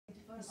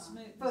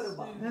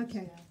Photobomb.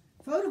 Okay.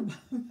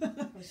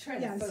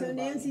 Photobomb. Yeah, so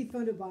Nancy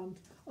photobombed.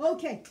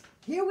 Okay,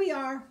 here we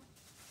are,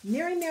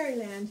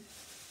 Maryland,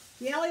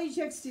 Reality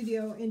Check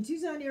Studio in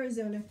Tucson,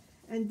 Arizona,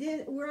 and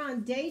then we're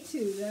on day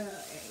 2.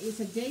 It's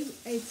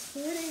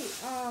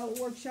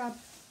 4-day workshop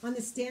on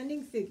the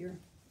standing figure,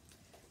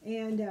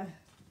 and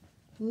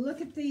look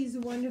at these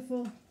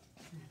wonderful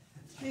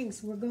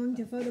things. We're going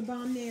to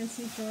photobomb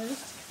Nancy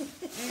first.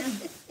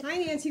 And, hi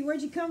Nancy,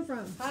 where'd you come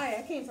from? Hi,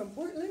 I came from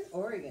Portland,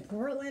 Oregon.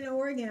 Portland,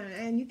 Oregon,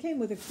 and you came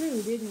with a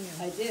crew, didn't you?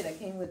 I did. I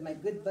came with my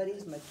good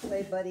buddies, my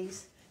play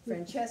buddies,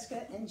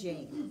 Francesca and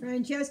Jane.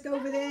 Francesca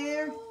over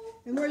there,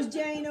 and where's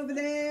Jane over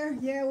there?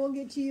 Yeah, we'll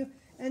get to you.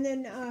 And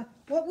then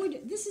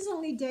this is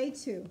only day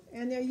 2,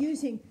 and they're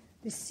using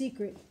the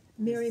secret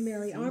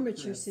Merry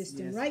armature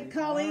system, yes, right,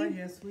 Colleen?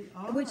 Yes, we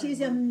are. Which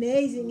is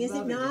amazing, is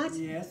it not?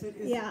 Yes, it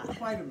is. Yeah.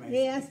 Quite amazing.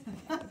 Yes,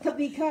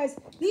 because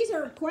these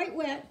are quite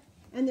wet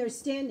and they're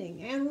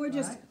standing, and we're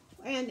just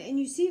and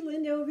you see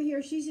Linda over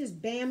here. She's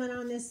just bamming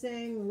on this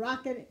thing,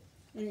 rocking it,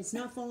 and it's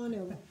not falling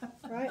over,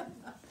 right?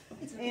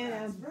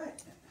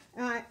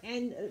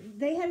 And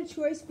they had a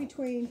choice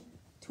between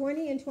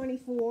 20 and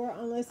 24,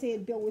 unless they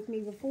had built with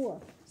me before.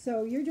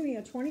 So you're doing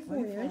a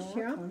 24 inch,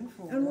 yeah?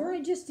 24. And we're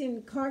just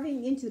in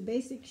carving into the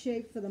basic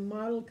shape for the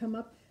model to come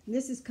up. And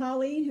this is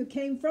Colleen, who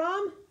came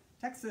from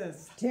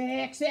Texas.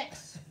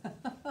 Texas.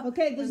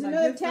 Okay, there's With my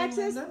another good friend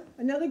Texas, Linda.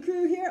 another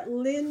crew here,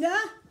 Linda.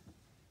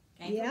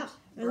 Yeah,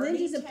 and Bernie,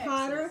 Linda's a Texas.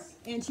 potter,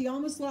 and she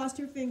almost lost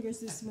her fingers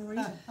this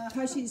morning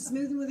because she's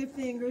smoothing with her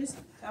fingers.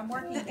 I'm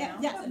working now.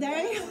 Yeah,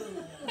 there you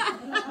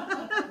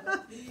go.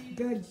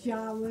 Good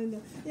job, Linda.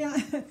 Yeah,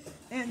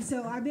 and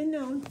so I've been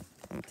known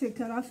to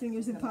cut off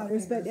fingers of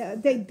potters,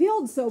 but they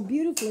build so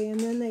beautifully, and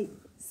then they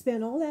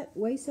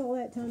waste all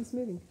that time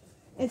smoothing.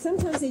 And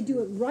sometimes they do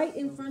it right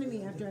in front of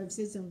me after I've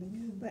said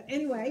something. But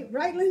anyway,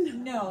 right, Linda?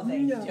 No,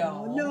 they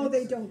don't. No,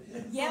 they don't.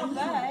 Yeah,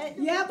 but.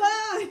 Yeah,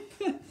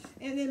 but.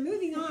 And then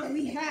moving on,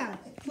 we have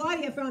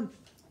Claudia from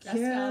West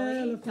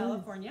Valley,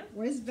 California.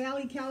 West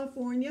Valley,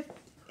 California.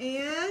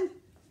 And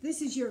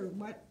this is your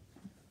what?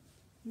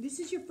 This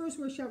is your first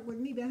workshop with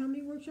me, but how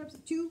many workshops?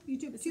 2? You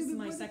took This 2 is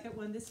before? my second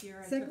one this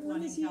year. I Second took one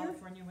one this in year?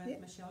 California with Yeah.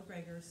 Michelle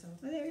Greger, so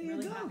Oh, there I'm you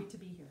really go. happy to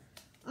be here.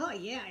 Oh,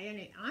 yeah,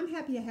 and I'm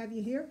happy to have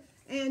you here.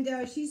 And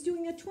she's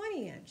doing a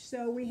 20 inch.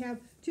 So we have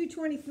 2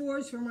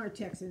 24s from our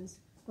Texans,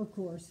 of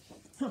course.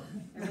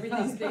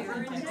 Everything's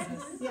bigger in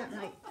Texas. Yeah,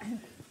 right.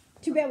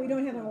 Too bad we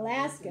don't have an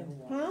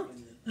Alaskan, huh?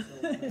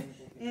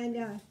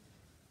 And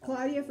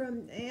Claudia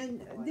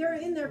and they're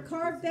in their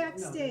carved back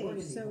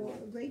stage, so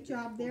great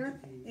job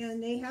there.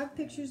 And they have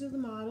pictures of the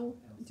model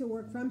to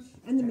work from,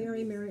 and the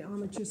Merry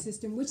armature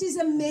system, which is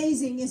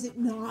amazing, is it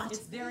not?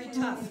 It's very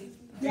tough.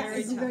 Yeah,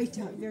 Very it's tough. very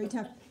tough, very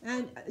tough.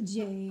 And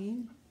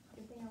Jane,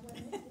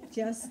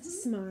 just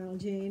smile,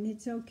 Jane.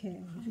 It's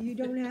okay. You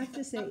don't have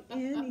to say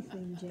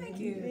anything, Jane. Thank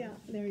you. Yeah,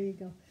 there you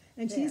go.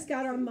 And she's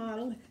got our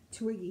model,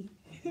 Twiggy.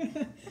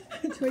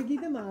 Twiggy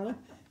the model.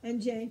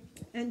 And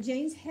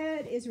Jane's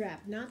head is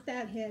wrapped. Not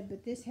that head,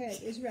 but this head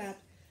is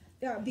wrapped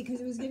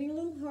because it was getting a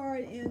little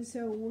hard, and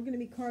so we're going to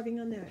be carving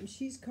on that. And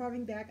she's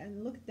carving back,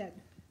 and look at that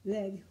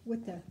leg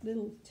with the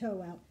little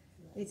toe out.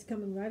 It's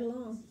coming right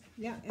along.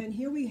 Yeah, and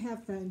here we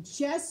have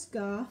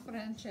Francesca.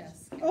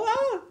 Francesca.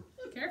 Oh!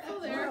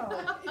 Careful there.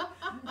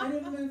 I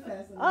didn't move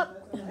fast enough.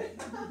 Up. That's all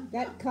right.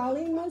 That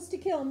Colleen wants to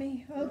kill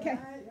me. Okay.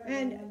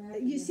 And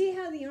you see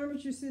how the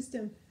armature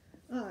system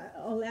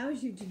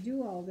allows you to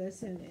do all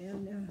this, and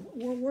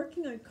we're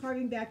working on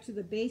carving back to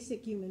the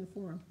basic human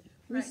form.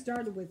 We Right.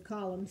 started with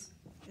columns,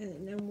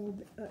 and then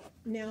we're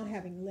now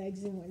having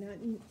legs and whatnot.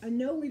 And I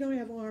know we don't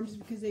have arms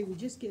because they would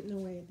just get in the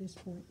way at this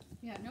point.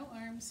 Yeah, no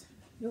arms.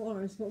 No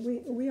arms, but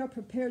we are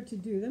prepared to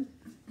do them.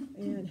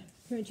 And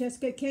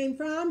Francesca came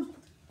from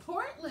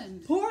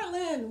Portland.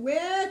 Portland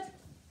with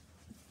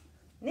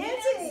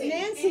Nancy.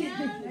 And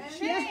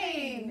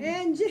Jane.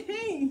 And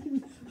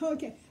Jane.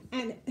 Okay.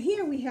 And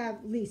here we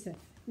have Lisa.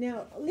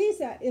 Now,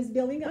 Lisa is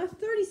building a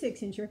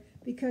 36-incher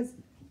because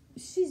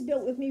she's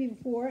built with me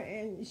before,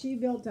 and she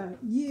built a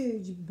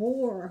huge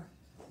boar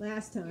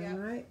last time, Yep,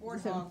 right?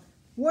 warthog. So,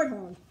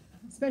 warthog.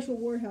 Special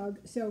warthog.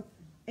 So,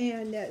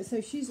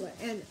 so she's like,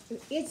 and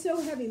it's so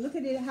heavy. Look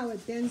at it, how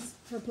it bends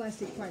for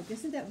plastic pipe.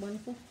 Isn't that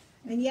wonderful?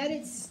 And yet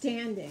it's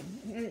standing,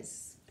 and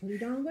it's pretty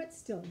darn wet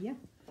still. Yeah,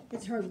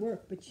 it's hard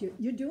work, but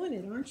you're doing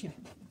it, aren't you?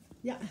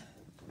 Yeah.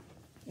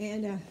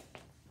 And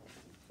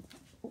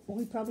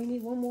we probably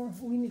need one more.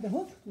 We need the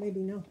hook, maybe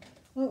no.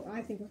 Oh,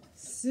 I think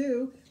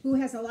Sue, who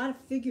has a lot of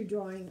figure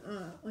drawing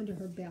under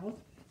her belt,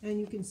 and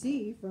you can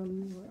see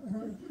from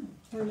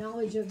her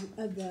knowledge of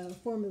the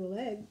form of the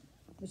leg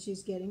that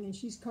she's getting, and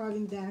she's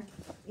carving back.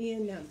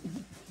 And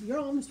you're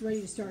almost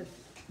ready to start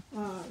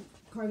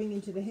carving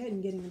into the head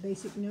and getting the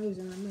basic nose,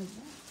 and I'm going to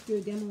do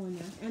a demo on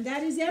that. And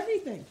that is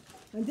everything.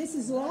 And this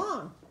is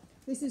long.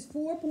 This is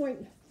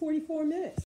 4.44 minutes.